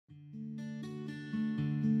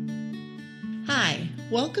Hi,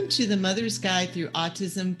 welcome to the Mother's Guide Through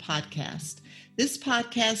Autism podcast. This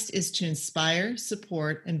podcast is to inspire,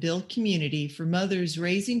 support, and build community for mothers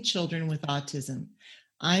raising children with autism.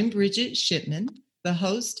 I'm Bridget Shipman, the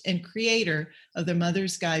host and creator of the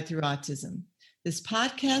Mother's Guide Through Autism. This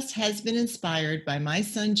podcast has been inspired by my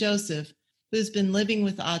son Joseph, who's been living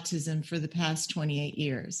with autism for the past 28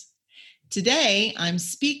 years. Today, I'm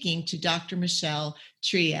speaking to Dr. Michelle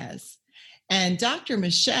Trias. And Dr.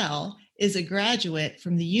 Michelle is a graduate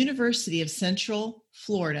from the University of Central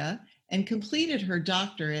Florida and completed her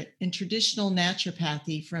doctorate in traditional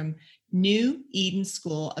naturopathy from New Eden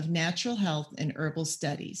School of Natural Health and Herbal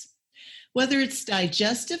Studies. Whether it's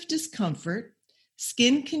digestive discomfort,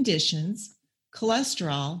 skin conditions,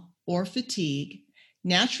 cholesterol, or fatigue,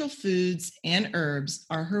 natural foods and herbs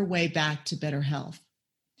are her way back to better health.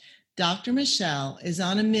 Dr. Michelle is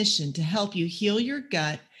on a mission to help you heal your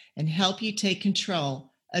gut and help you take control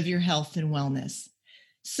of your health and wellness.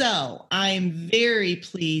 So I'm very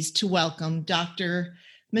pleased to welcome Dr.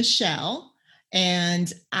 Michelle,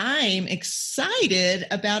 and I'm excited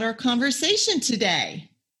about our conversation today.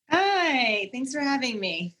 Hi, thanks for having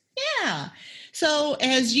me. Yeah. So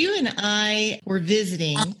as you and I were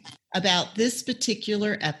visiting about this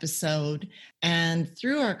particular episode, and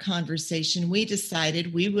through our conversation, we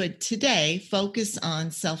decided we would today focus on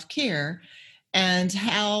self-care and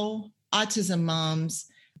how autism moms,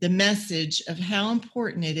 the message of how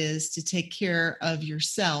important it is to take care of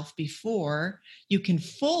yourself before you can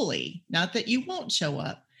fully, not that you won't show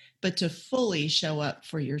up, but to fully show up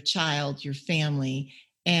for your child, your family,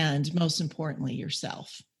 and most importantly,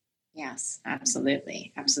 yourself. Yes,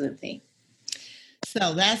 absolutely. Absolutely.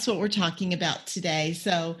 So that's what we're talking about today.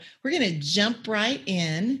 So we're going to jump right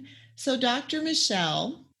in. So Dr.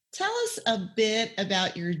 Michelle, tell us a bit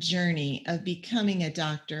about your journey of becoming a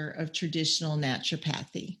doctor of traditional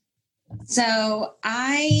naturopathy. So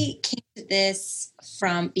I came to this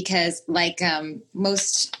because like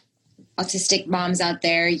most autistic moms out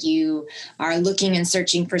there, you are looking and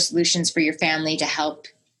searching for solutions for your family to help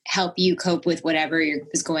you cope with whatever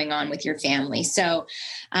is going on with your family. So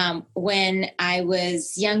when I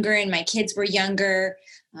was younger and my kids were younger,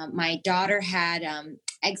 my daughter had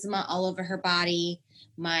eczema all over her body.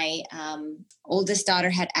 My oldest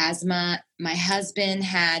daughter had asthma. My husband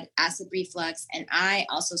had acid reflux, and I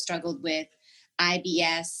also struggled with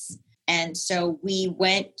IBS. And so we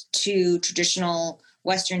went to traditional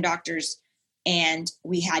Western doctors, and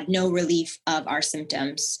we had no relief of our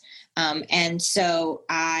symptoms. And so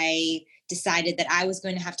I decided that I was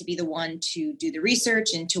going to have to be the one to do the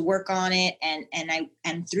research and to work on it.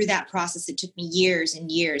 And through that process, it took me years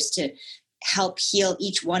and years to help heal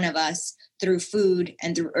each one of us through food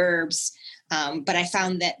and through herbs. But I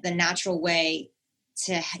found that the natural way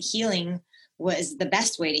to healing was the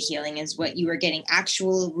best way to healing, is what you were getting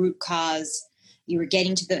actual root cause. You were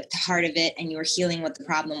getting to the heart of it, and you were healing what the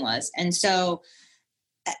problem was. And so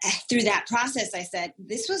through that process, I said,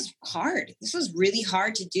 this was hard. This was really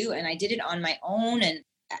hard to do. And I did it on my own. And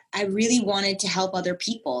I really wanted to help other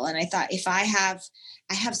people. And I thought, if I have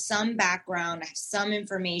some background, I have some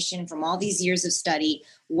information from all these years of study,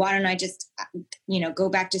 why don't I just, go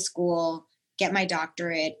back to school, get my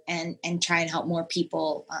doctorate, and try and help more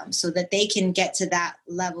people so that they can get to that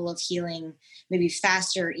level of healing maybe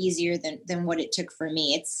faster or easier than what it took for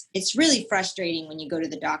me. It's really frustrating when you go to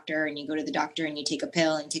the doctor and you take a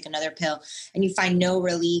pill and take another pill and you find no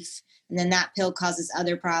relief. And then that pill causes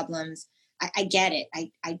other problems. I get it.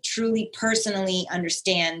 I truly personally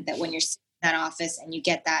understand that when you're sitting in that office and you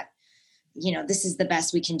get that, this is the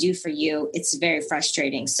best we can do for you, it's very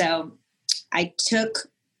frustrating. So I took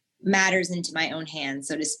matters into my own hands,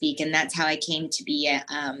 so to speak. And that's how I came to be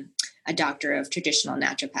a doctor of traditional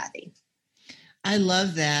naturopathy. I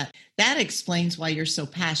love that. That explains why you're so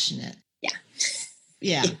passionate.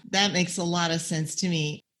 Yeah, that makes a lot of sense to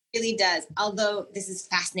me. It really does. Although this is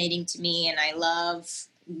fascinating to me and I love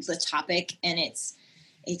the topic, and it's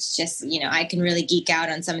just, I can really geek out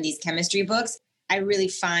on some of these chemistry books. I really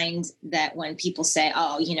find that when people say,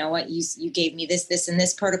 oh, you know what, you gave me this, and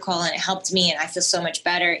this protocol and it helped me and I feel so much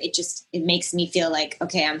better. It makes me feel like,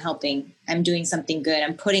 okay, I'm helping, I'm doing something good.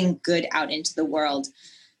 I'm putting good out into the world.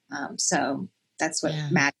 So that's what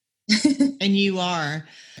matters. And you are.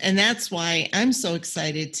 And that's why I'm so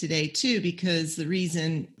excited today too, because the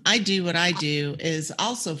reason I do what I do is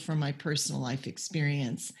also from my personal life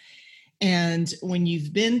experience. And when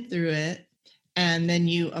you've been through it and then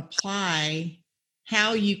you apply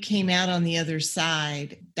how you came out on the other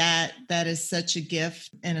side, that is such a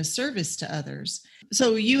gift and a service to others.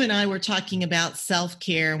 So you and I were talking about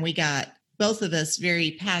self-care, and we got both of us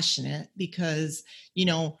very passionate because,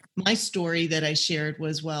 my story that I shared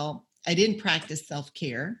was, well, I didn't practice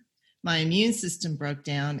self-care. My immune system broke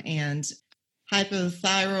down, and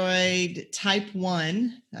hypothyroid type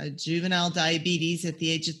 1, juvenile diabetes at the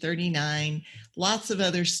age of 39, lots of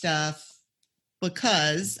other stuff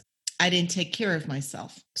because I didn't take care of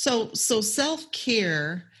myself. So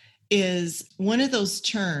self-care is one of those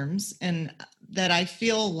terms and that I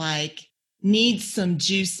feel like needs some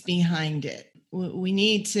juice behind it. We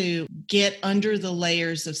need to get under the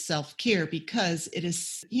layers of self-care because it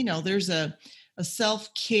is, there's a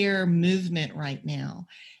self-care movement right now.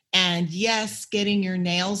 And yes, getting your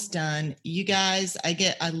nails done, you guys,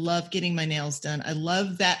 I love getting my nails done. I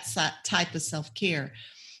love that type of self-care.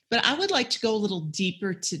 But I would like to go a little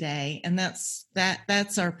deeper today, and that's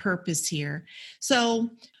our purpose here. So,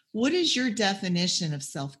 what is your definition of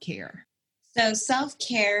self-care? So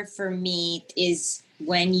self-care for me is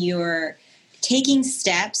when you're taking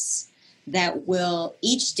steps that will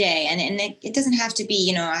each day, and it doesn't have to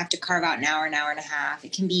be, I have to carve out an hour and a half.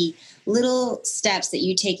 It can be little steps that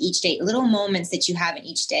you take each day, little moments that you have in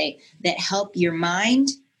each day that help your mind,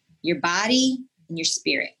 your body, and your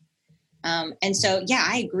spirit. And so, yeah,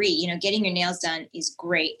 I agree. Getting your nails done is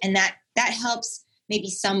great. And that helps maybe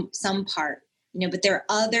some part, but there are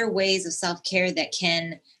other ways of self-care that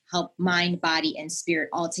can help mind, body, and spirit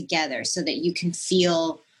all together so that you can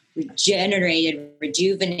feel regenerated,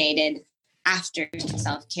 rejuvenated after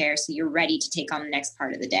self-care. So you're ready to take on the next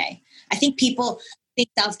part of the day. I think people think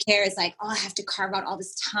self-care is like, oh, I have to carve out all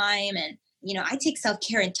this time. And, I take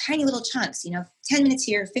self-care in tiny little chunks, 10 minutes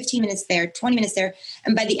here, 15 minutes there, 20 minutes there.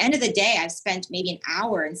 And by the end of the day, I've spent maybe an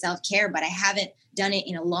hour in self-care, but I haven't done it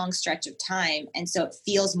in a long stretch of time. And so it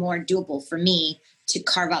feels more doable for me to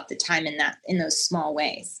carve out the time in those small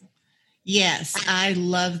ways. Yes, I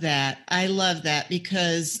love that. I love that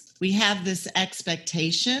because we have this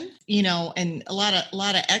expectation, and a lot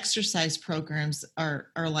of exercise programs are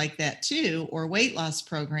like that too, or weight loss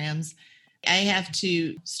programs. I have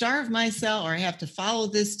to starve myself, or I have to follow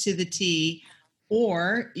this to the T,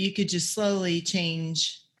 or you could just slowly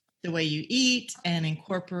change the way you eat and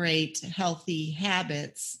incorporate healthy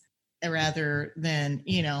habits rather than,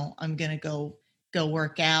 I'm going to go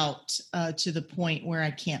work out to the point where I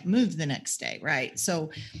can't move the next day. Right. So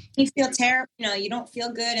you feel terrible, you don't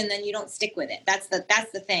feel good, and then you don't stick with it. That's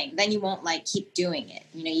the thing. Then you won't keep doing it.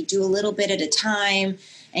 You do a little bit at a time,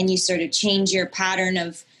 and you sort of change your pattern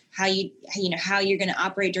of how you're going to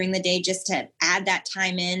operate during the day just to add that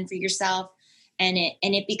time in for yourself. And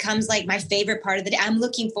it becomes like my favorite part of the day. I'm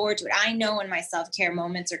looking forward to it. I know when my self-care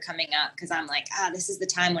moments are coming up because I'm like, this is the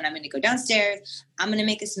time when I'm going to go downstairs. I'm going to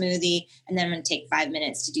make a smoothie, and then I'm going to take 5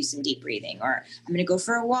 minutes to do some deep breathing, or I'm going to go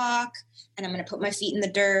for a walk, and I'm going to put my feet in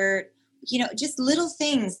the dirt. Just little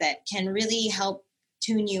things that can really help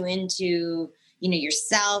tune you into,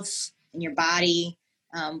 yourself and your body.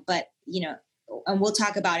 But and we'll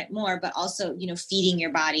talk about it more, but also, feeding your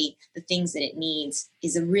body the things that it needs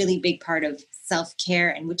is a really big part of self-care,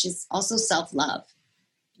 and which is also self-love.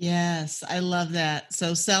 Yes, I love that.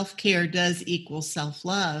 So self-care does equal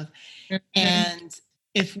self-love. Mm-hmm. And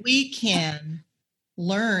if we can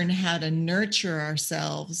learn how to nurture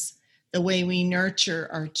ourselves the way we nurture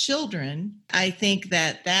our children, I think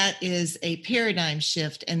that is a paradigm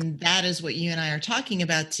shift. And that is what you and I are talking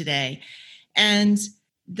about today. And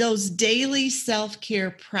those daily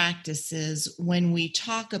self-care practices, when we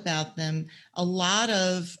talk about them, a lot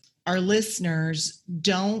of our listeners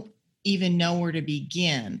don't even know where to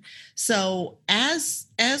begin. So as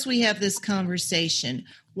we have this conversation,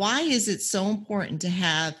 why is it so important to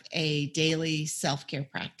have a daily self-care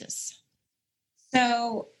practice?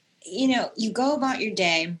 So, you go about your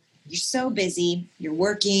day, you're so busy, you're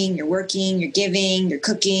working, you're giving, you're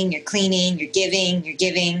cooking, you're cleaning, you're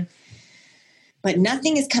giving. But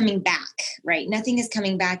nothing is coming back, right? Nothing is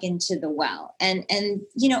coming back into the well. And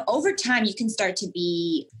over time it can start to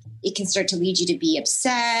lead you to be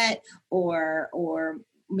upset or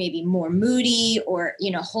maybe more moody, or,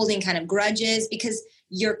 holding kind of grudges because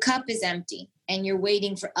your cup is empty and you're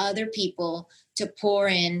waiting for other people to pour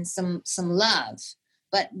in some love.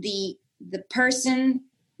 But the person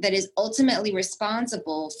that is ultimately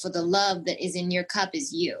responsible for the love that is in your cup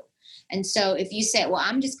is you. And so if you say, well,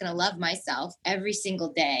 I'm just going to love myself every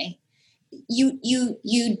single day, you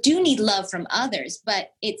do need love from others,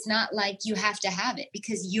 but it's not like you have to have it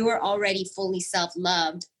because you're already fully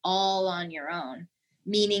self-loved all on your own,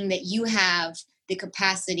 meaning that you have the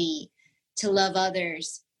capacity to love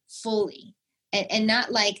others fully. And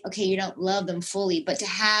not like, okay, you don't love them fully, but to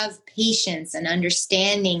have patience and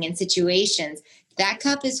understanding in situations. That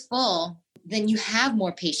cup is full. then you have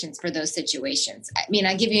more patience for those situations. I mean,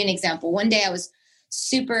 I give you an example. One day I was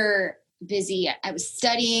super busy. I was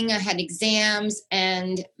studying, I had exams,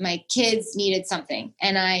 and my kids needed something.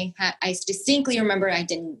 And I distinctly remember I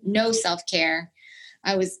did no self-care.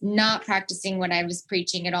 I was not practicing what I was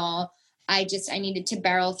preaching at all. I needed to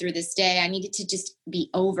barrel through this day. I needed to just be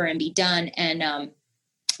over and be done. And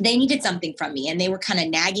they needed something from me, and they were kind of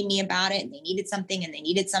nagging me about it, and they needed something.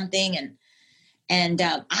 And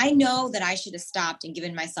I know that I should have stopped and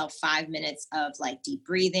given myself 5 minutes of like deep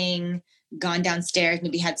breathing, gone downstairs,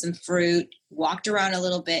 maybe had some fruit, walked around a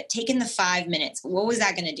little bit, taken the 5 minutes. What was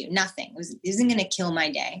that going to do? Nothing. It wasn't going to kill my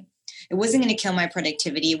day. It wasn't going to kill my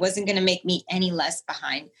productivity. It wasn't going to make me any less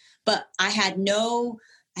behind. But I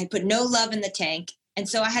put no love in the tank. And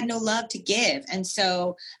so I had no love to give. And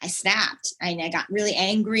so I snapped. I got really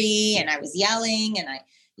angry, and I was yelling, and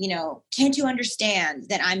can't you understand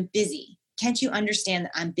that I'm busy? Can't you understand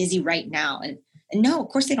that I'm busy right now? And no, of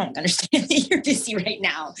course they don't understand that you're busy right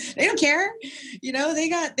now. They don't care. They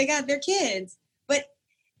got their kids. But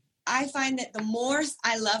I find that the more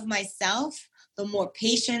I love myself, the more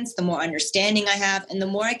patience, the more understanding I have, and the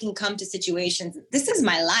more I can come to situations. This is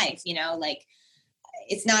my life, like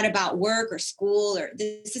it's not about work or school, or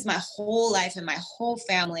this is my whole life and my whole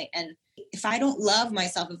family. And if I don't love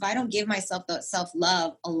myself, if I don't give myself the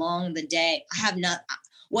self-love along the day,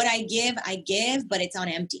 what I give, but it's on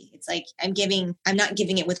empty. It's like I'm not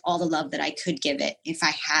giving it with all the love that I could give it if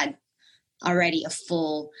I had already a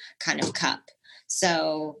full kind of cup.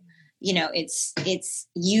 So, it's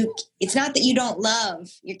not that you don't love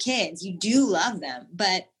your kids. You do love them,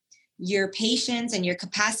 but your patience and your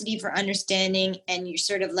capacity for understanding and your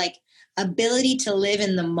sort of like ability to live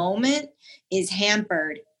in the moment is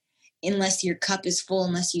hampered unless your cup is full,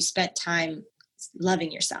 unless you spent time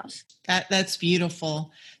loving yourself. That's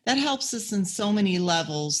beautiful. That helps us in so many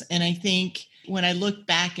levels. And I think when I look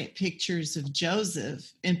back at pictures of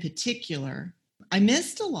Joseph in particular, I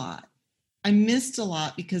missed a lot.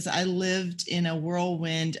 Because I lived in a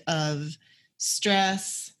whirlwind of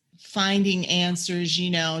stress, finding answers,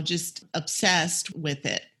 just obsessed with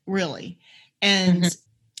it, really. And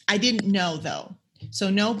I didn't know, though. So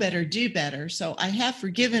know better, do better. So I have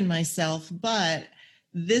forgiven myself, but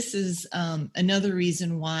this is another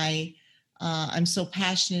reason why I'm so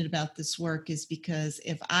passionate about this work, is because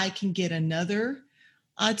if I can get another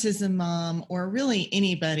autism mom, or really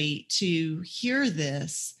anybody, to hear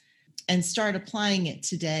this and start applying it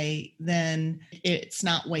today, then it's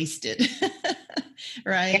not wasted.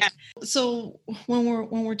 Right? Yeah. So when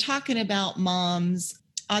we're talking about moms,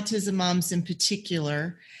 autism moms in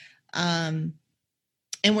particular, and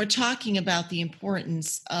we're talking about the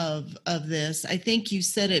importance of this, I think you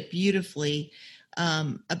said it beautifully,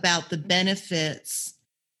 about the benefits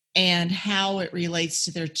and how it relates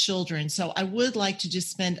to their children. So I would like to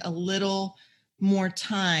just spend a little more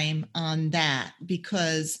time on that,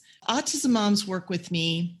 because autism moms work with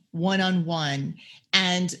me one-on-one,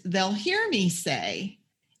 and they'll hear me say,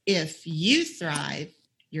 if you thrive,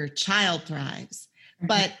 your child thrives.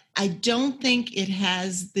 But I don't think it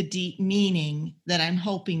has the deep meaning that I'm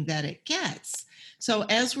hoping that it gets. So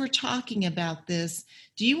as we're talking about this,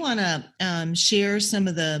 do you want to share some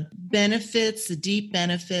of the benefits, the deep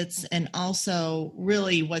benefits, and also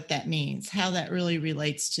really what that means, how that really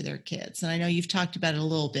relates to their kids? And I know you've talked about it a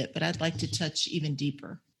little bit, but I'd like to touch even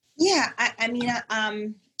deeper. Yeah, I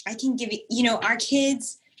can give you, our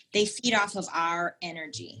kids, they feed off of our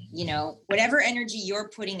energy, whatever energy you're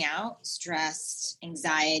putting out, stress,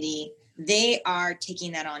 anxiety, they are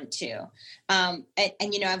taking that on too. And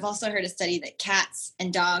I've also heard a study that cats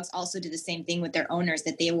and dogs also do the same thing with their owners,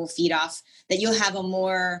 that they will feed off, that you'll have a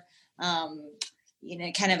more,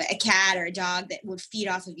 kind of a cat or a dog that would feed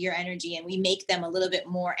off of your energy. And we make them a little bit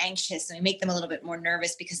more anxious, and we make them a little bit more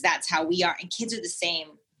nervous, because that's how we are. And kids are the same.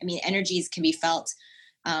 I mean, energies can be felt,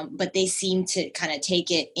 but they seem to kind of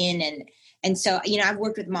take it in. And so, I've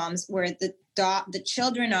worked with moms where the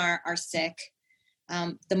children are sick.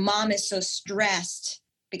 The mom is so stressed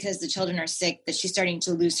because the children are sick that she's starting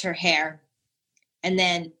to lose her hair. And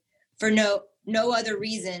then for no other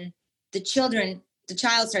reason, the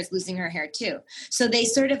child starts losing her hair too. So they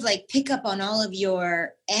sort of like pick up on all of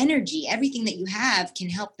your energy. Everything that you have can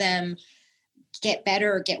help them get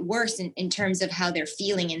better or get worse in terms of how they're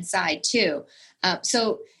feeling inside too.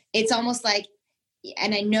 So it's almost like,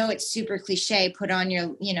 and I know it's super cliche, put on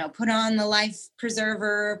the life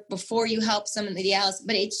preserver before you help somebody else,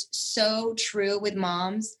 but it's so true with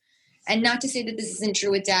moms. And not to say that this isn't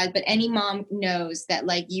true with dads, but any mom knows that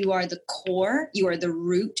like you are the core, you are the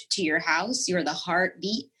root to your house, you are the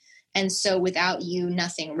heartbeat. And so without you,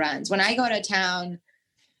 nothing runs. When I go to town,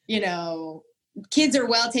 kids are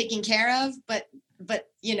well taken care of, but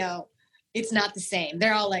it's not the same.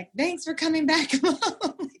 They're all like, thanks for coming back, Mom.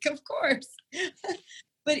 Like, of course.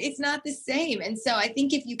 But it's not the same. And so I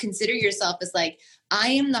think if you consider yourself as like, I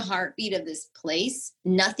am the heartbeat of this place,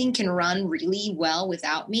 nothing can run really well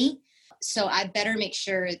without me. So I better make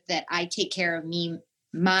sure that I take care of me,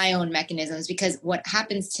 my own mechanisms, because what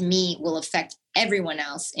happens to me will affect everyone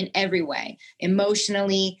else in every way,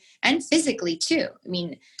 emotionally and physically too. I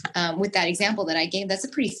mean, with that example that I gave, that's a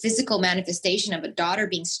pretty physical manifestation of a daughter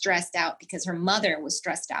being stressed out because her mother was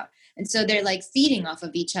stressed out. And so they're like feeding off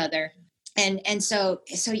of each other. And so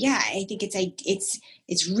yeah, I think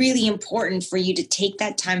it's really important for you to take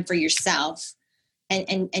that time for yourself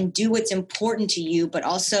and do what's important to you, but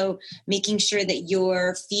also making sure that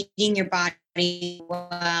you're feeding your body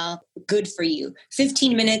well, good for you.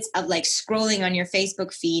 15 minutes of like scrolling on your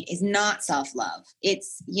Facebook feed is not self-love.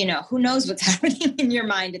 It's, who knows what's happening in your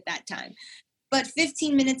mind at that time. But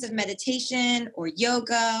 15 minutes of meditation or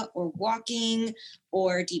yoga or walking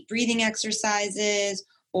or deep breathing exercises,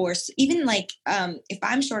 or even like if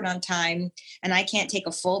I'm short on time and I can't take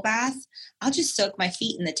a full bath, I'll just soak my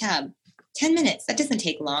feet in the tub. 10 minutes. That doesn't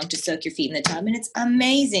take long to soak your feet in the tub. And it's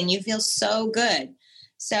amazing. You feel so good.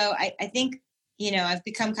 So I think, I've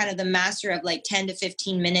become kind of the master of like 10 to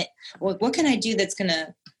 15 minute. What can I do that's going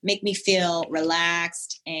to make me feel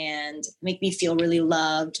relaxed and make me feel really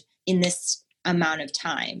loved in this amount of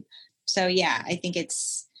time? So yeah, I think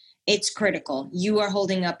it's critical. You are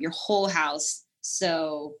holding up your whole house.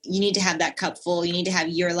 So you need to have that cup full. You need to have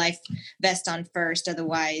your life vest on first.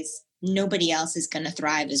 Otherwise, nobody else is going to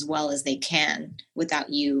thrive as well as they can without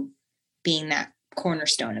you being that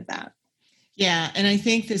cornerstone of that. Yeah. And I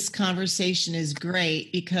think this conversation is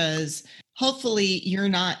great because hopefully you're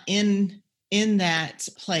not in that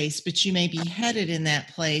place, but you may be headed in that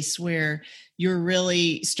place where you're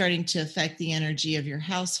really starting to affect the energy of your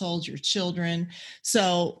household, your children.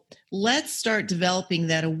 So let's start developing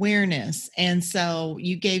that awareness. And so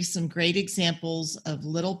you gave some great examples of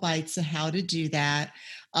little bites of how to do that.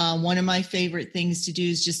 One of my favorite things to do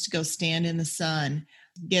is just to go stand in the sun,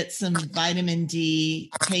 get some vitamin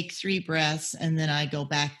D, take 3 breaths, and then I go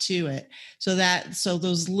back to it. So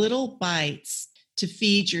those little bites to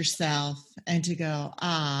feed yourself and to go,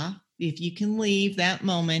 if you can leave that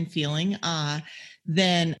moment feeling,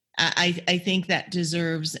 then I think that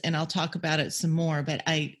deserves, and I'll talk about it some more, but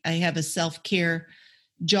I have a self-care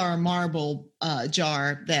marble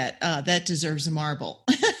jar that deserves a marble.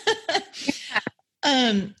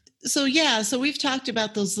 So we've talked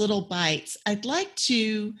about those little bites. I'd like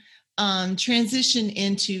to transition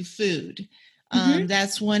into food.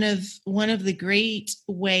 That's one of the great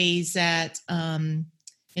ways that,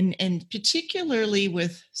 and particularly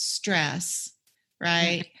with stress,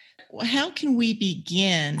 right? How can we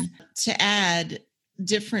begin to add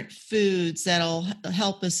different foods that'll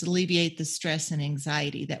help us alleviate the stress and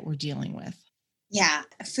anxiety that we're dealing with? Yeah,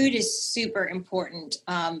 food is super important.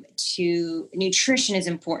 Nutrition is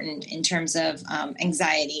important in terms of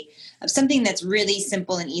anxiety. Something that's really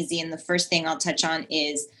simple and easy, and the first thing I'll touch on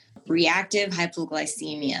is reactive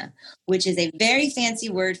hypoglycemia, which is a very fancy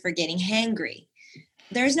word for getting hangry.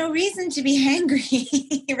 There's no reason to be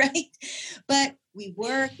hangry, right? But we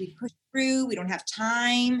work, we push through, we don't have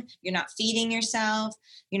time, you're not feeding yourself,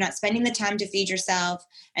 you're not spending the time to feed yourself.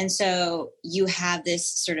 And so you have this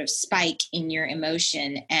sort of spike in your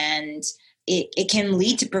emotion, and it can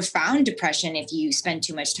lead to profound depression if you spend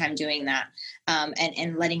too much time doing that,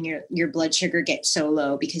 and letting your blood sugar get so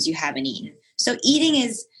low because you haven't eaten. So eating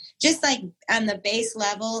is just like on the base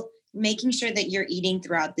level, making sure that you're eating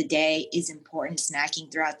throughout the day is important,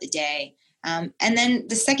 snacking throughout the day. And then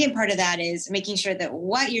the second part of that is making sure that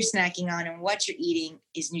what you're snacking on and what you're eating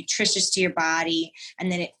is nutritious to your body,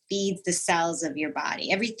 and then it feeds the cells of your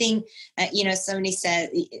body. Everything, somebody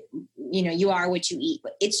said, you are what you eat.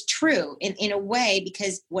 But it's true in a way,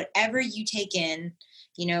 because whatever you take in,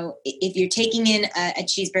 if you're taking in a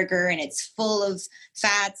cheeseburger and it's full of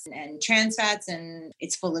fats and trans fats, and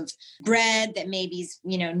it's full of bread that maybe is,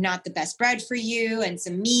 not the best bread for you, and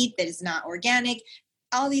some meat that is not organic,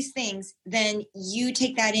 all these things, then you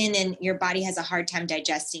take that in and your body has a hard time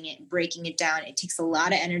digesting it, breaking it down. It takes a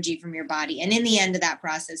lot of energy from your body. And in the end of that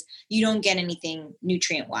process, you don't get anything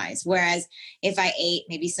nutrient wise. Whereas if I ate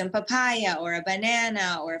maybe some papaya or a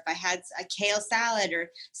banana, or if I had a kale salad or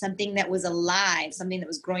something that was alive, something that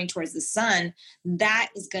was growing towards the sun, that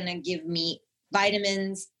is going to give me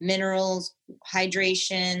vitamins, minerals,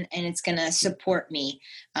 hydration, and it's going to support me.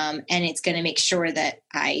 And it's going to make sure that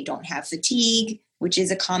I don't have fatigue, which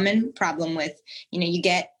is a common problem with, you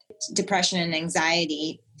get depression and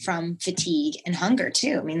anxiety from fatigue and hunger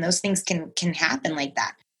too. I mean, those things can happen like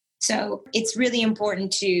that. So it's really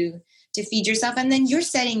important to feed yourself. And then you're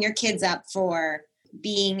setting your kids up for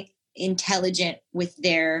being intelligent with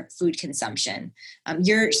their food consumption.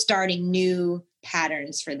 You're starting new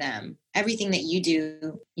patterns for them. Everything that you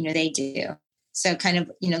do, they do. So kind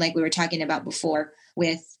of, like we were talking about before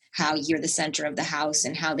with how you're the center of the house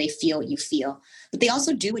and how they feel what you feel, but they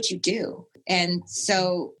also do what you do. And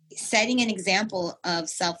so setting an example of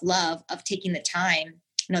self-love, of taking the time,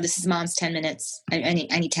 this is mom's 10 minutes. I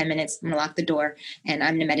need 10 minutes. I'm going to lock the door and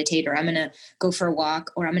I'm going to meditate, or I'm going to go for a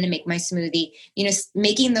walk, or I'm going to make my smoothie,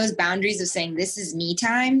 making those boundaries of saying, this is me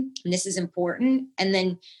time and this is important. And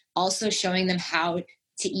then also showing them how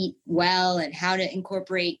to eat well and how to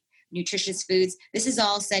incorporate nutritious foods. This is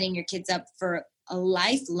all setting your kids up for a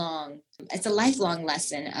lifelong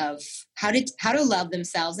lesson of how to love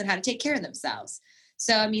themselves and how to take care of themselves.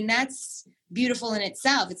 So, I mean, that's beautiful in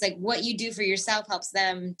itself. It's like what you do for yourself helps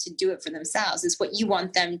them to do it for themselves. It's what you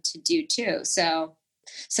want them to do too. So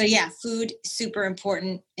yeah, food, super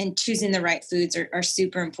important, and choosing the right foods are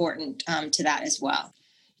super important to that as well.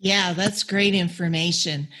 Yeah, that's great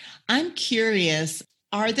information. I'm curious,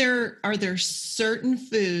 are there certain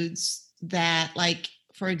foods that, like,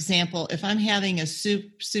 for example, if I'm having a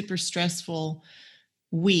super stressful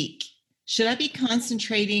week, should I be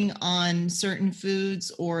concentrating on certain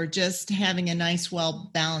foods or just having a nice,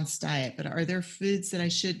 well-balanced diet? But are there foods that I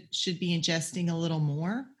should be ingesting a little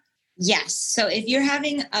more? Yes. So if you're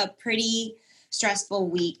having a pretty stressful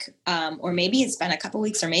week, or maybe it's been a couple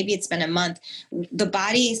weeks, or maybe it's been a month, the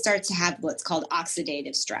body starts to have what's called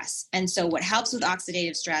oxidative stress. And so what helps with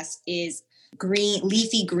oxidative stress is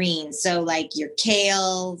leafy greens. So like your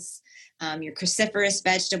kales, your cruciferous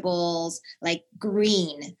vegetables, like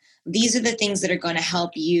green. These are the things that are going to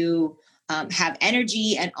help you have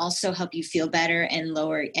energy and also help you feel better and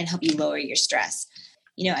help you lower your stress.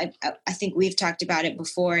 I think we've talked about it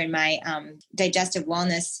before in my digestive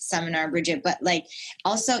wellness seminar, Bridget, but like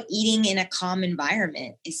also eating in a calm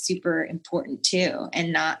environment is super important too,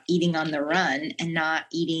 and not eating on the run and not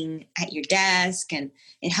eating at your desk. And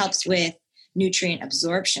it helps with nutrient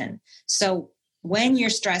absorption. So when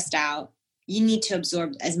you're stressed out, you need to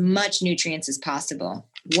absorb as much nutrients as possible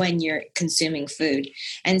when you're consuming food.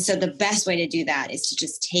 And so the best way to do that is to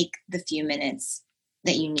just take the few minutes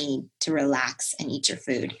that you need to relax and eat your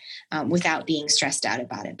food without being stressed out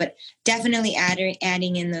about it. But definitely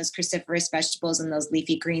adding in those cruciferous vegetables and those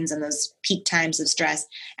leafy greens and those peak times of stress.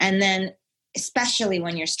 And then especially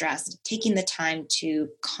when you're stressed, taking the time to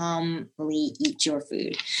calmly eat your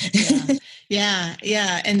food. Yeah.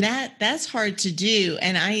 And that's hard to do.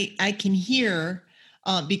 And I can hear,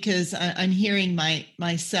 because I'm hearing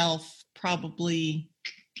myself probably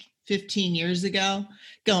 15 years ago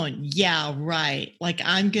going, yeah, right. Like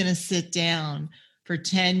I'm going to sit down for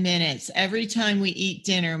 10 minutes. Every time we eat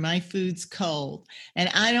dinner, my food's cold. And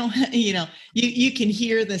I don't, you can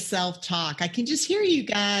hear the self-talk. I can just hear you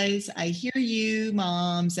guys. I hear you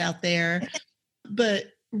moms out there, but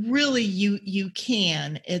really you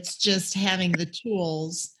can. It's just having the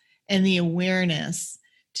tools and the awareness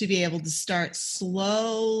to be able to start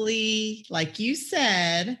slowly, like you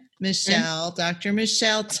said, Michelle, Dr.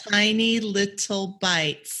 Michelle, tiny little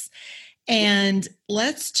bites. And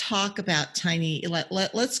let's talk about tiny,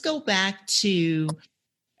 let's go back to,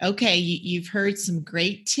 okay, you've heard some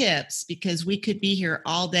great tips, because we could be here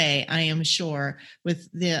all day, I am sure, with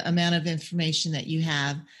the amount of information that you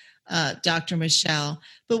have, Dr. Michelle.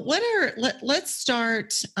 But let's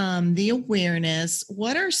start the awareness.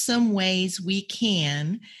 What are some ways we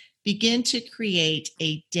can begin to create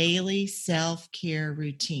a daily self-care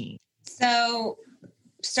routine? So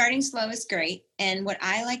starting slow is great. And what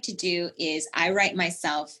I like to do is I write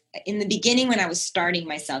myself, in the beginning when I was starting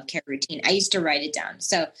my self-care routine, I used to write it down.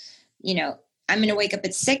 So, I'm going to wake up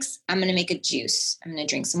at 6, I'm going to make a juice. I'm going to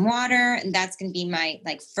drink some water, and that's going to be my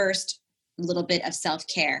first little bit of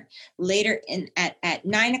self-care. Later at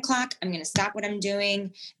 9 o'clock, I'm going to stop what I'm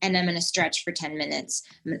doing and I'm going to stretch for 10 minutes,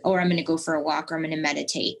 or I'm going to go for a walk, or I'm going to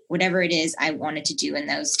meditate, whatever it is I wanted to do in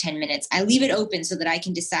those 10 minutes. I leave it open so that I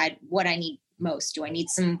can decide what I need most. Do I need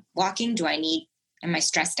some walking? Am I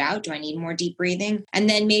stressed out? Do I need more deep breathing? And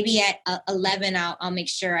then maybe at 11, I'll make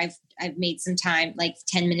sure I've made some time, like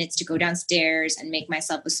 10 minutes, to go downstairs and make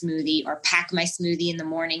myself a smoothie, or pack my smoothie in the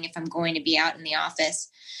morning if I'm going to be out in the office.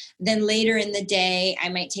 Then later in the day, I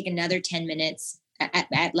might take another 10 minutes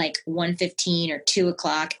at like 1:15 or 2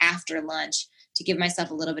 o'clock after lunch to give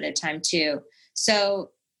myself a little bit of time too.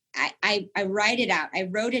 So I write it out. I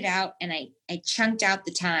wrote it out and I chunked out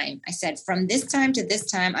the time. I said, from this time to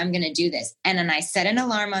this time, I'm going to do this. And then I set an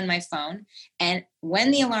alarm on my phone. And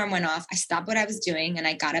when the alarm went off, I stopped what I was doing and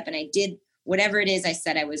I got up and I did whatever it is I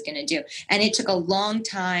said I was going to do. And it took a long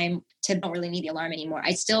time to don't really need the alarm anymore.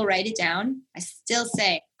 I still write it down. I still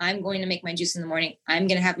say, I'm going to make my juice in the morning. I'm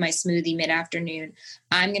going to have my smoothie mid-afternoon.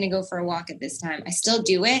 I'm going to go for a walk at this time. I still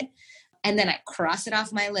do it. And then I cross it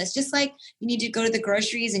off my list. Just like you need to go to the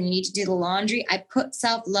groceries and you need to do the laundry. I put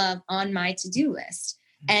self-love on my to-do list.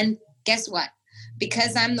 And guess what?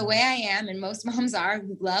 Because I'm the way I am, and most moms are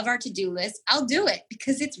who love our to-do list, I'll do it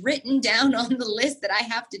because it's written down on the list that I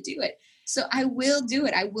have to do it. So I will do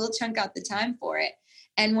it. I will chunk out the time for it.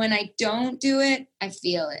 And when I don't do it, I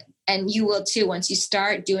feel it. And you will too, once you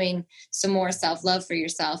start doing some more self-love for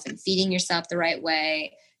yourself and feeding yourself the right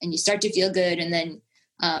way, and you start to feel good. And then,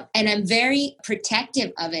 and I'm very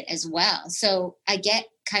protective of it as well. So I get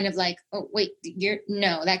kind of like, oh, wait,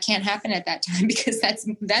 no, that can't happen at that time because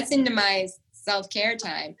that's into my self-care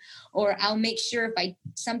time. Or I'll make sure if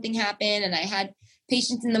something happened and I had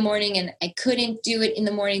patients in the morning and I couldn't do it in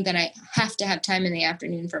the morning, then I have to have time in the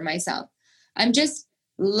afternoon for myself. I'm just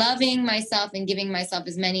loving myself and giving myself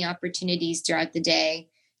as many opportunities throughout the day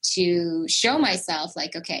to show myself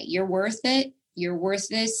like, okay, you're worth it. You're worth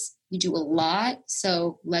this. You do a lot.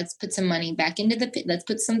 So let's put some money back let's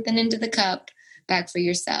put something into the cup back for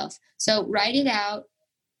yourself. So write it out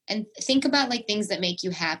and think about like things that make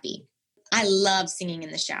you happy. I love singing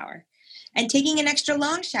in the shower and taking an extra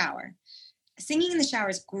long shower. Singing in the shower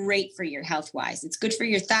is great for your health wise. It's good for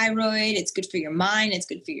your thyroid. It's good for your mind. It's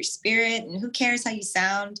good for your spirit. And who cares how you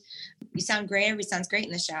sound? You sound great. Everybody sounds great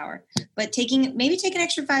in the shower. But maybe take an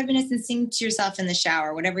extra 5 minutes and sing to yourself in the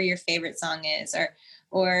shower, whatever your favorite song is.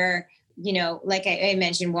 Or you know, like I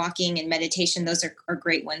mentioned, walking and meditation, those are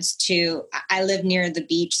great ones too. I live near the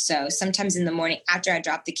beach. So sometimes in the morning after I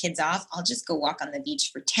drop the kids off, I'll just go walk on the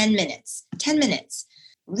beach for 10 minutes,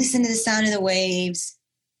 listen to the sound of the waves,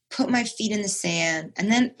 put my feet in the sand,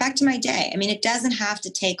 and then back to my day. I mean, it doesn't have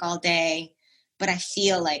to take all day, but I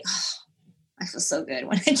feel like, I feel so good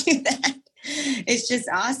when I do that. It's just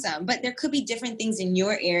awesome. But there could be different things in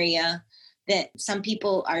your area that some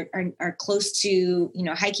people are close to, you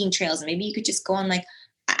know, hiking trails. And maybe you could just go on, like,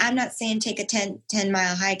 I'm not saying take a 10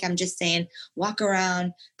 mile hike. I'm just saying walk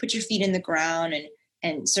around, put your feet in the ground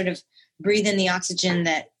and sort of breathe in the oxygen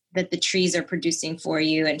that the trees are producing for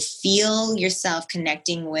you and feel yourself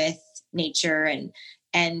connecting with nature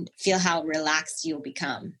and feel how relaxed you'll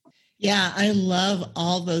become. Yeah, I love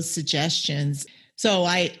all those suggestions. So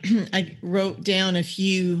I wrote down a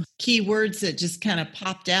few key words that just kind of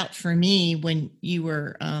popped out for me when you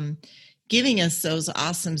were giving us those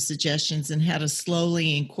awesome suggestions and how to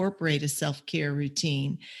slowly incorporate a self-care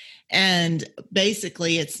routine. And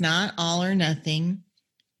basically, it's not all or nothing.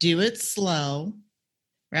 Do it slow,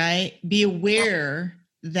 right? Be aware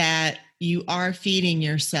that you are feeding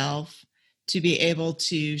yourself to be able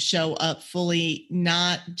to show up fully,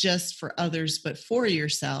 not just for others, but for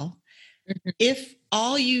yourself. If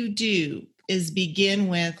all you do is begin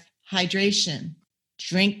with hydration,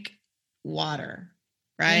 drink water,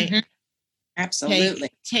 right? Mm-hmm. Absolutely.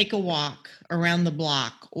 Take a walk around the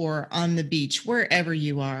block or on the beach, wherever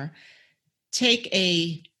you are. Take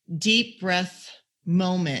a deep breath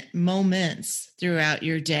moments throughout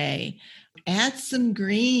your day. Add some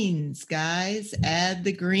greens, guys. Add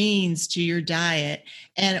the greens to your diet.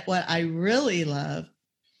 And what I really love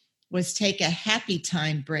was take a happy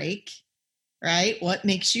time break. Right? What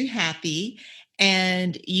makes you happy?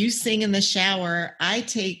 And you sing in the shower. I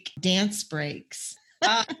take dance breaks.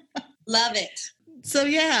 Love it. So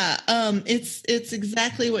yeah, it's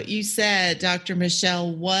exactly what you said, Dr.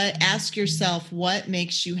 Michelle. Ask yourself what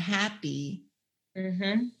makes you happy.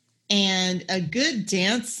 Mm-hmm. And a good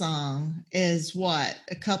dance song is what?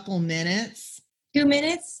 A couple minutes? 2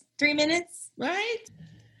 minutes? 3 minutes? Right?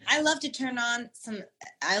 I love to turn on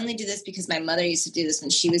I only do this because my mother used to do this when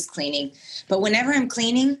she was cleaning. But whenever I'm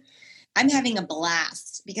cleaning, I'm having a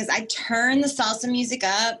blast because I turn the salsa music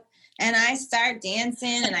up and I start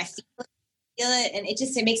dancing and I feel it. And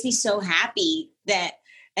it makes me so happy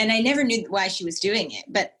and I never knew why she was doing it.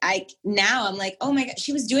 But now I'm like, oh my God,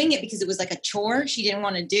 she was doing it because it was like a chore she didn't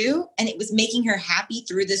want to do. And it was making her happy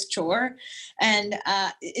through this chore. And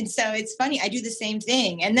so it's funny. I do the same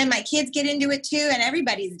thing. And then my kids get into it too. And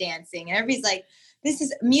everybody's dancing. And everybody's like,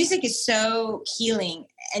 music is so healing,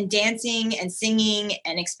 and dancing and singing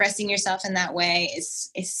and expressing yourself in that way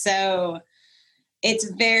is so, it's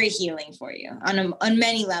very healing for you on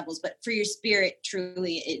many levels, but for your spirit,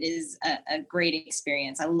 truly, it is a great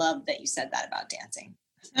experience. I love that you said that about dancing.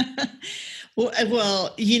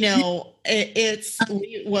 Well,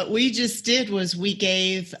 what we just did was we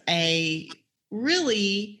gave a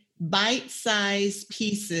really bite-sized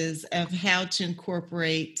pieces of how to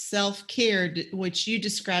incorporate self-care, which you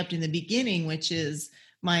described in the beginning, which is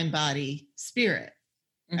mind, body, spirit,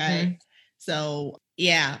 right? Mm-hmm. So,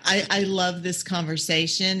 yeah, I love this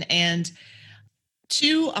conversation. And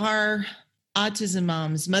to our autism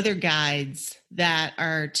moms, mother guides that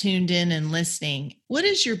are tuned in and listening, what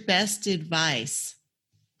is your best advice?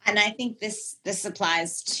 And I think this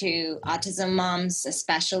applies to autism moms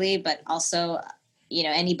especially, but also,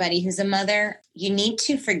 anybody who's a mother. You need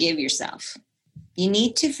to forgive yourself. You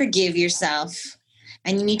need to forgive yourself,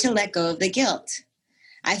 and you need to let go of the guilt.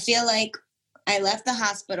 I feel like I left the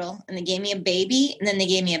hospital and they gave me a baby, and then they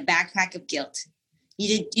gave me a backpack of guilt.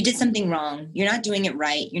 You did something wrong. You're not doing it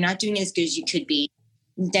right. You're not doing it as good as you could be.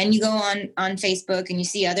 Then you go on Facebook and you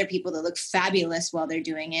see other people that look fabulous while they're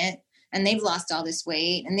doing it, and they've lost all this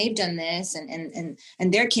weight and they've done this, and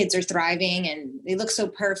their kids are thriving and they look so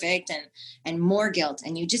perfect, and more guilt.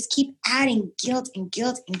 And you just keep adding guilt and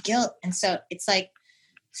guilt and guilt. And so it's like,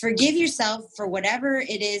 forgive yourself for whatever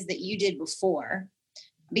it is that you did before,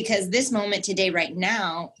 because this moment today, right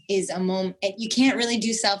now, is a moment. You can't really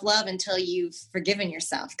do self-love until you've forgiven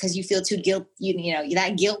yourself, because you feel too guilt.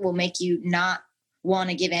 That guilt will make you not want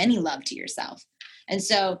to give any love to yourself. And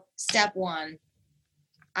so step one,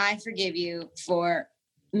 I forgive you for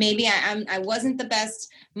maybe I wasn't the best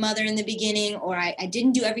mother in the beginning, or I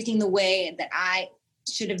didn't do everything the way that I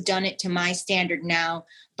should have done it to my standard now.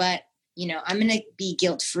 But, I'm going to be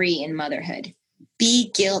guilt-free in motherhood.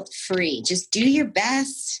 Be guilt-free. Just do your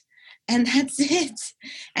best. And that's it.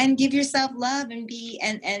 And give yourself love and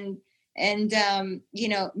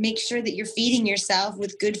make sure that you're feeding yourself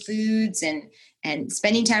with good foods and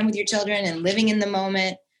spending time with your children and living in the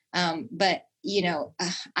moment. But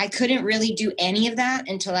I couldn't really do any of that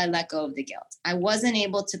until I let go of the guilt. I wasn't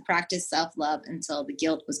able to practice self-love until the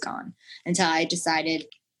guilt was gone, until I decided,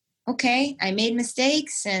 okay, I made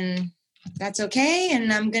mistakes and that's okay.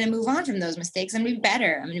 And I'm going to move on from those mistakes. I'm going to be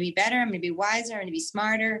better. I'm going to be better. I'm going to be wiser. I'm going to be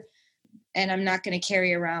smarter. And I'm not going to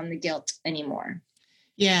carry around the guilt anymore.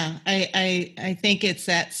 Yeah, I think it's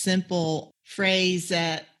that simple phrase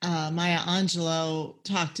that Maya Angelou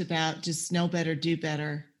talked about: just know better, do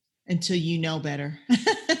better until you know better.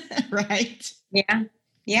 Right? Yeah.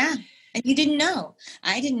 Yeah. And you didn't know.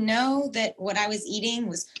 I didn't know that what I was eating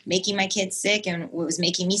was making my kids sick and what was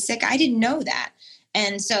making me sick. I didn't know that.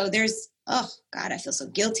 And so oh God, I feel so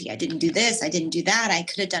guilty. I didn't do this. I didn't do that. I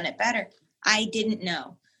could have done it better. I didn't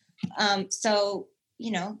know. So,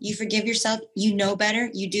 you forgive yourself, you know better,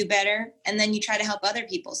 you do better, and then you try to help other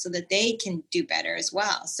people so that they can do better as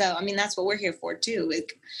well. So, that's what we're here for too.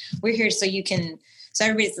 We're here so so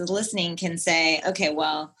everybody that's listening can say, okay,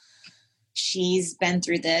 well, she's been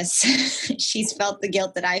through this. She's felt the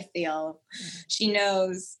guilt that I feel. She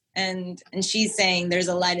knows. And she's saying there's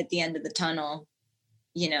a light at the end of the tunnel.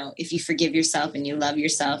 If you forgive yourself and you love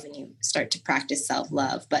yourself and you start to practice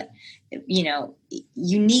self-love. But,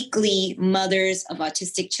 uniquely mothers of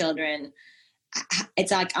autistic children,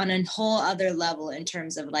 it's like on a whole other level in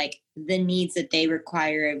terms of like the needs that they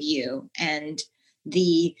require of you and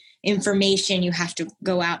the information you have to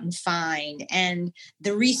go out and find and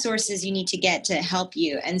the resources you need to get to help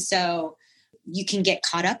you. And so you can get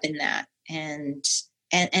caught up in that. And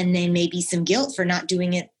then maybe some guilt for not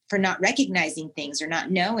doing it, for not recognizing things or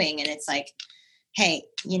not knowing. And it's like, hey,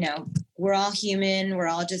 we're all human. We're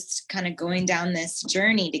all just kind of going down this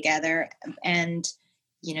journey together. And,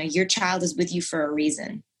 your child is with you for a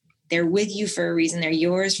reason. They're with you for a reason. They're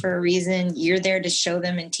yours for a reason. You're there to show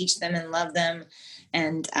them and teach them and love them.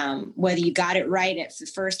 And whether you got it right at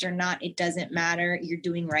first or not, it doesn't matter. You're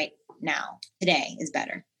doing right now. Today is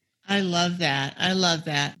better. I love that. I love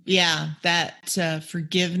that. Yeah, that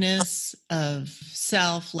forgiveness of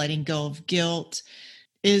self, letting go of guilt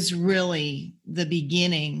is really the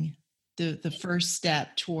beginning, the first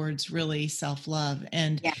step towards really self-love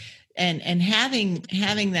and having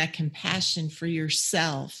that compassion for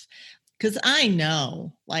yourself. Because I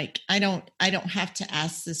know, like, I don't have to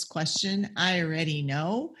ask this question. I already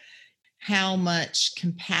know how much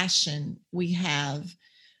compassion we have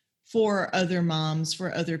for other moms,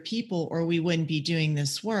 for other people, or we wouldn't be doing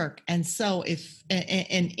this work. And so if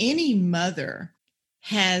any mother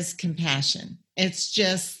has compassion, it's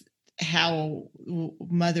just how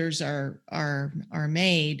mothers are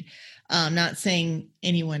made. Not saying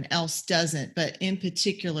anyone else doesn't, but in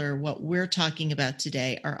particular, what we're talking about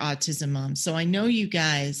today are autism moms. So I know you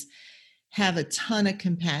guys have a ton of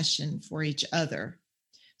compassion for each other.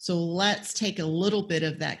 So let's take a little bit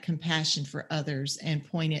of that compassion for others and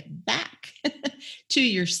point it back to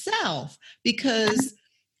yourself, because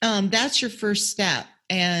that's your first step.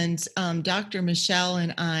 And Dr. Michelle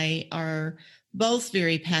and I are both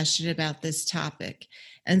very passionate about this topic.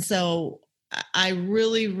 And so I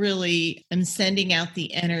really, really am sending out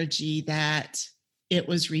the energy that it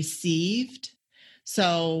was received.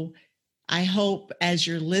 So I hope as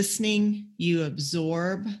you're listening, you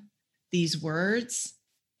absorb these words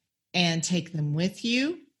and take them with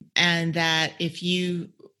you. And that if you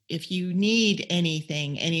need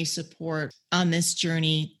anything, any support on this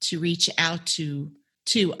journey, to reach out to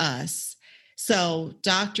us. So,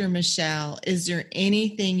 Dr. Michelle, is there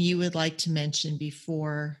anything you would like to mention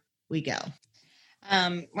before we go?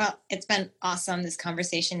 Well, it's been awesome. This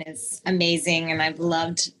conversation is amazing, and I've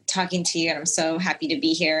loved talking to you, and I'm so happy to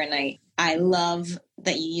be here. And I love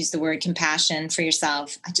that you use the word compassion for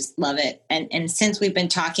yourself. I just love it. And since we've been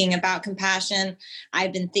talking about compassion,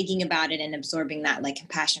 I've been thinking about it and absorbing that, like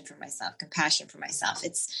compassion for myself.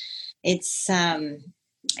 It's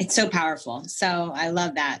so powerful. So I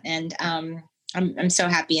love that. And I'm so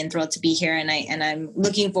happy and thrilled to be here. And I'm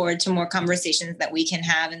looking forward to more conversations that we can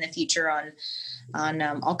have in the future on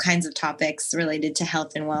all kinds of topics related to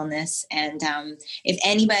health and wellness. And if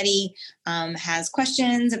anybody has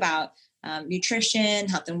questions about nutrition,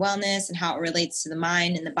 health and wellness, and how it relates to the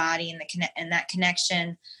mind and the body and that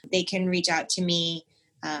connection, they can reach out to me.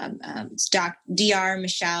 It's Dr.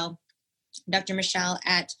 Michelle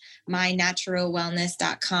at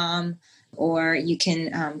mynaturalwellness.com, or you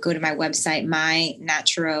can go to my website,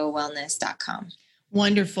 mynaturalwellness.com.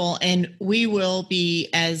 Wonderful. And we will be,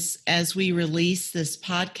 as we release this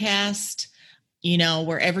podcast,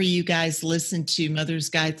 wherever you guys listen to Mother's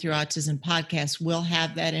Guide Through Autism podcast, we'll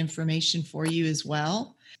have that information for you as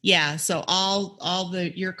well. Yeah. So all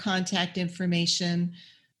your contact information,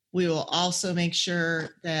 we will also make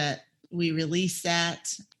sure that we release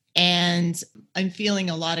that. And I'm feeling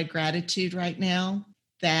a lot of gratitude right now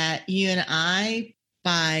that you and I,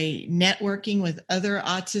 by networking with other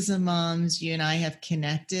autism moms, you and I have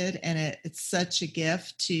connected, and it's such a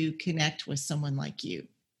gift to connect with someone like you.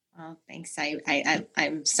 Oh, thanks.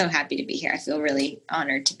 I'm so happy to be here. I feel really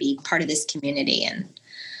honored to be part of this community. And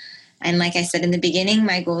like I said in the beginning,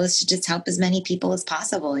 my goal is to just help as many people as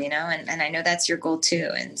possible, and I know that's your goal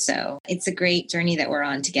too. And so it's a great journey that we're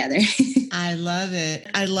on together. I love it.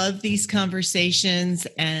 I love these conversations,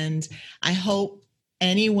 and I hope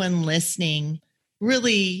anyone listening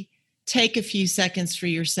really take a few seconds for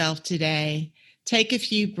yourself today, take a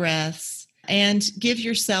few breaths, and give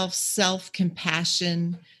yourself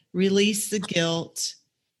self-compassion, release the guilt,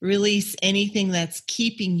 release anything that's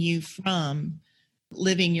keeping you from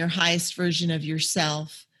living your highest version of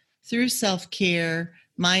yourself through self-care,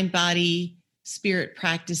 mind, body, spirit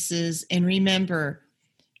practices. And remember,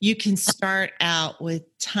 you can start out with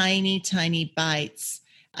tiny, tiny bites.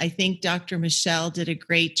 I think Dr. Michelle did a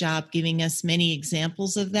great job giving us many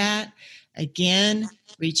examples of that. Again,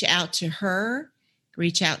 reach out to her,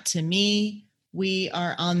 reach out to me. We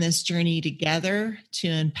are on this journey together to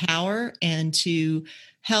empower and to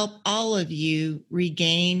help all of you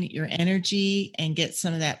regain your energy and get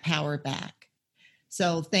some of that power back.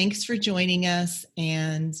 So thanks for joining us.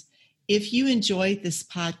 And if you enjoyed this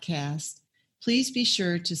podcast, please be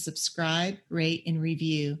sure to subscribe, rate, and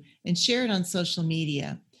review, and share it on social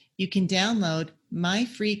media. You can download my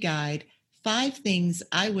free guide, 5 Things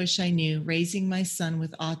I Wish I Knew Raising My Son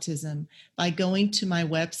with Autism, by going to my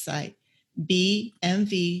website,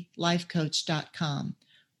 bmvlifecoach.com.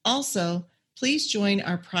 Also, please join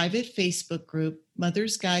our private Facebook group,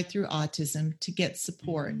 Mother's Guide Through Autism, to get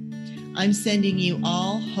support. I'm sending you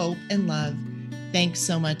all hope and love. Thanks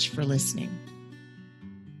so much for listening.